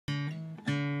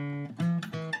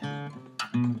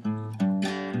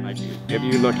If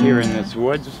you look here in this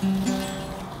woods,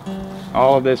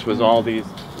 all of this was all these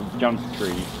junk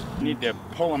trees. I need to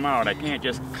pull them out. I can't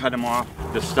just cut them off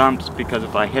the stumps, because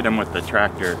if I hit them with the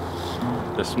tractor,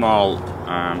 the small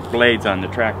blades on the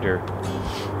tractor,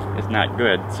 it's not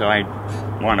good. So I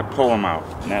want to pull them out,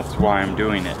 and that's why I'm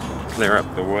doing it, clear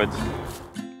up the woods.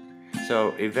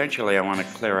 So eventually I want to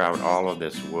clear out all of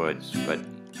this woods, but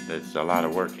there's a lot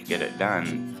of work to get it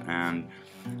done. And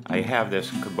I have this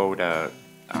Kubota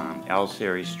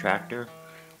L-series tractor.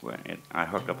 I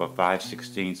hook up a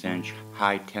 5/16"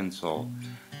 high tensile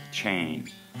chain,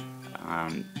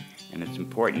 and it's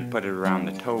important to put it around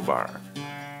the tow bar.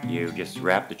 You just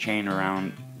wrap the chain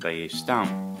around the stump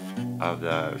of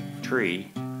the tree,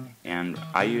 and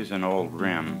I use an old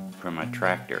rim from a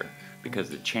tractor because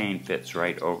the chain fits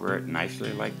right over it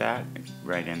nicely like that,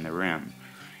 right in the rim.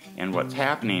 And what's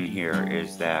happening here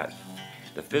is that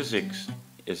the physics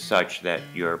is such that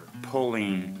you're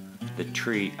pulling the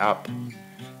tree up,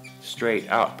 straight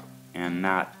up, and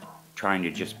not trying to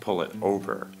just pull it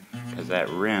over, because that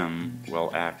rim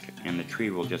will act and the tree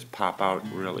will just pop out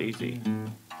real easy,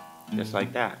 just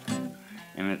like that.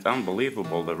 And it's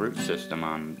unbelievable, the root system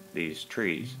on these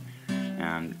trees.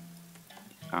 And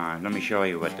let me show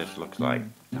you what this looks like,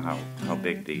 how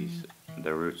big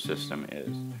the root system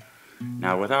is.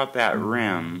 Now without that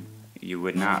rim, you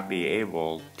would not be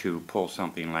able to pull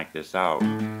something like this out.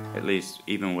 At least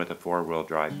even with a four-wheel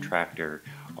drive tractor,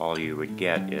 all you would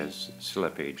get is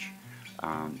slippage.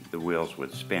 The wheels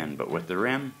would spin, but with the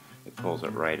rim, it pulls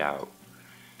it right out.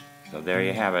 So there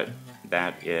you have it.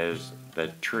 That is the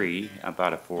tree,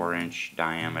 about a 4-inch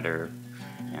diameter,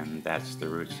 and that's the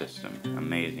root system.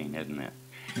 Amazing, isn't it?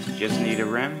 Just need a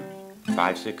rim,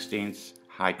 5/16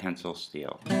 high tensile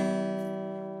steel.